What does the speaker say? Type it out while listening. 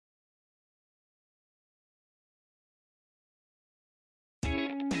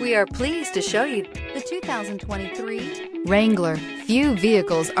We are pleased to show you the 2023 Wrangler. Few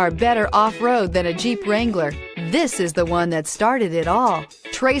vehicles are better off-road than a Jeep Wrangler. This is the one that started it all.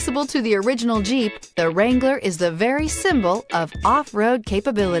 Traceable to the original Jeep, the Wrangler is the very symbol of off-road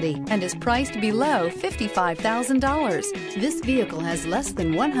capability and is priced below $55,000. This vehicle has less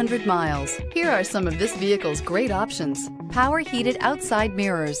than 100 miles. Here are some of this vehicle's great options: power heated outside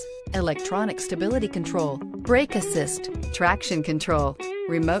mirrors, electronic stability control, brake assist, traction control,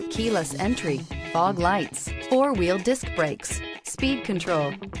 remote keyless entry, fog lights, four-wheel disc brakes, speed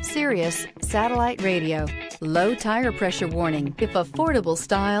control, Sirius satellite radio, low tire pressure warning. If affordable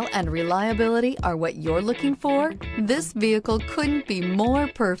style and reliability are what you're looking for, this vehicle couldn't be more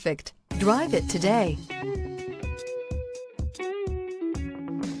perfect. Drive it today.